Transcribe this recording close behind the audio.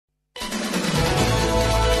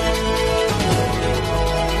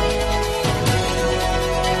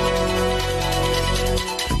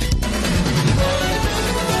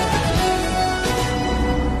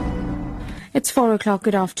It's 4 o'clock.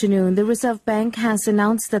 Good afternoon. The Reserve Bank has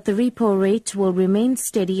announced that the repo rate will remain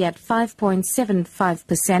steady at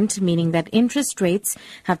 5.75%, meaning that interest rates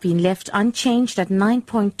have been left unchanged at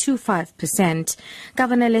 9.25%.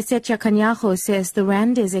 Governor Lesetja Kganyago says the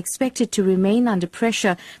rand is expected to remain under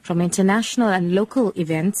pressure from international and local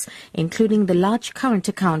events, including the large current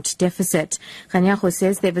account deficit. Kganyago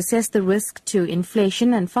says they've assessed the risk to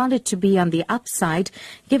inflation and found it to be on the upside,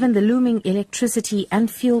 given the looming electricity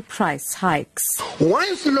and fuel price hike.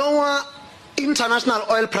 Whilst lower international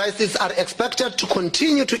oil prices are expected to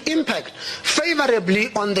continue to impact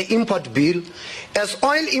favorably on the import bill, as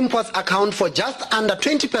oil imports account for just under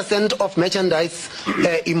 20% of merchandise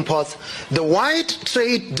imports, the wide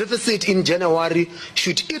trade deficit in January,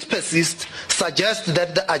 should it persist, suggests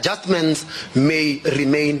that the adjustments may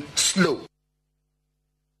remain slow.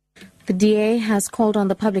 The DA has called on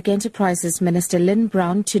the Public Enterprises Minister Lynn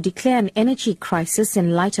Brown to declare an energy crisis in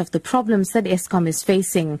light of the problems that Eskom is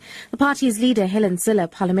facing. The party's leader, Helen Zille,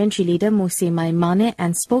 parliamentary leader Musi Maimane,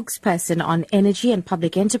 and spokesperson on energy and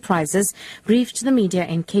public enterprises briefed the media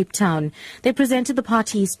in Cape Town. They presented the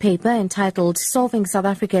party's paper entitled Solving South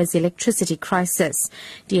Africa's Electricity Crisis.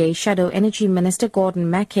 DA Shadow Energy Minister Gordon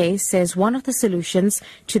Mackay says one of the solutions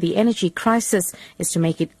to the energy crisis is to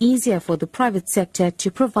make it easier for the private sector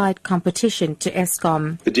to provide competition to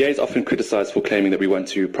Eskom. The DA is often criticised for claiming that we want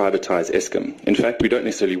to privatise Eskom. In fact, we don't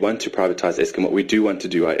necessarily want to privatise Eskom. What we do want to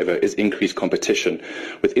do, however, is increase competition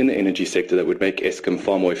within the energy sector that would make Eskom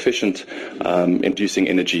far more efficient, producing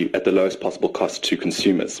energy at the lowest possible cost to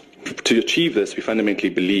consumers. To achieve this, we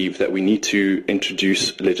fundamentally believe that we need to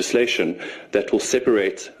introduce legislation that will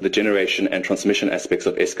separate the generation and transmission aspects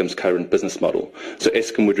of Eskom's current business model. So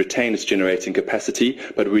Eskom would retain its generating capacity,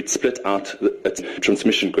 but we'd split out its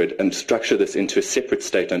transmission grid and structure this into a separate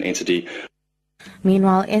state-owned entity.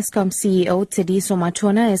 Meanwhile, Eskom CEO Tsediso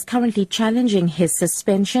Matona is currently challenging his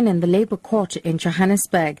suspension in the Labour Court in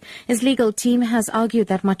Johannesburg. His legal team has argued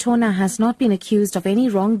that Matona has not been accused of any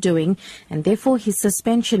wrongdoing and therefore his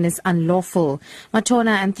suspension is unlawful.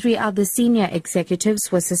 Matona and 3 other senior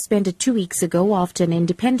executives were suspended 2 weeks ago after an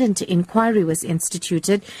independent inquiry was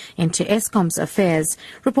instituted into Eskom's affairs.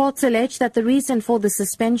 Reports allege that the reason for the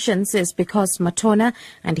suspensions is because Matona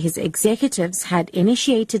and his executives had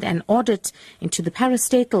initiated an audit into the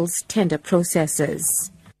parastatal's tender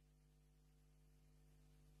processes.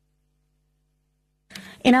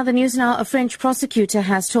 In other news now, a French prosecutor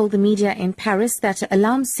has told the media in Paris that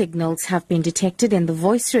alarm signals have been detected in the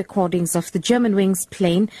voice recordings of the Germanwings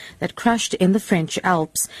plane that crashed in the French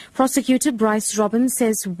Alps. Prosecutor Bryce Robin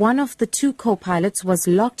says one of the 2 co-pilots was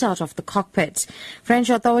locked out of the cockpit.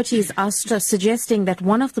 French authorities are suggesting that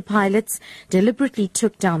one of the pilots deliberately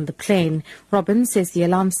took down the plane. Robin says the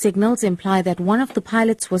alarm signals imply that one of the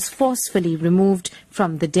pilots was forcefully removed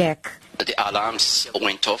from the deck. The alarms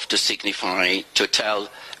went off to signify, to tell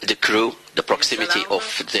the crew the proximity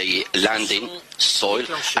of the landing soil,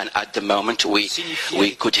 and at the moment we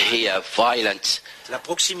could hear violent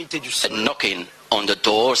knocking on the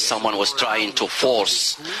door. Someone was trying to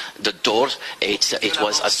force the door. It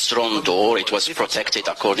was a strong door. It was protected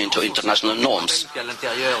according to international norms.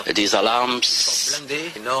 These alarms,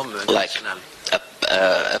 like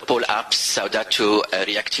pull up so that to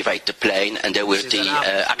reactivate the plane, and they will be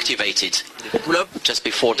activated just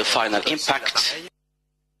before the final impact.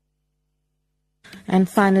 And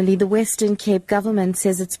finally, the Western Cape government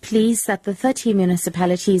says it's pleased that the 30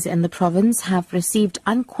 municipalities in the province have received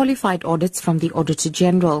unqualified audits from the Auditor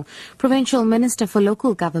General. Provincial Minister for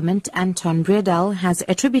Local Government Anton Bredel has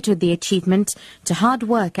attributed the achievement to hard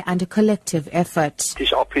work and a collective effort.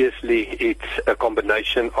 Obviously, it's a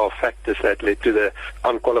combination of factors that led to the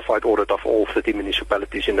unqualified audit of all 30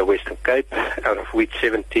 municipalities in the Western Cape, out of which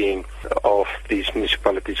 17 of these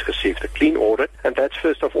municipalities received a clean audit. And that's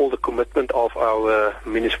first of all the commitment of our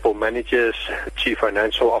municipal managers, chief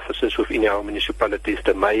financial officers within our municipalities,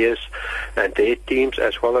 the mayors and their teams,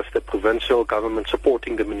 as well as the provincial government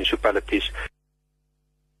supporting the municipalities.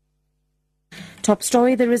 Top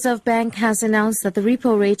story, the Reserve Bank has announced that the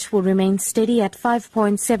repo rate will remain steady at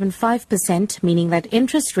 5.75%, meaning that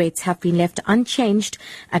interest rates have been left unchanged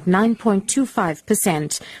at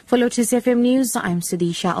 9.25%. For Lotus FM News, I'm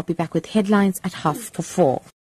SUDISHA. I'll be back with headlines at 4:30.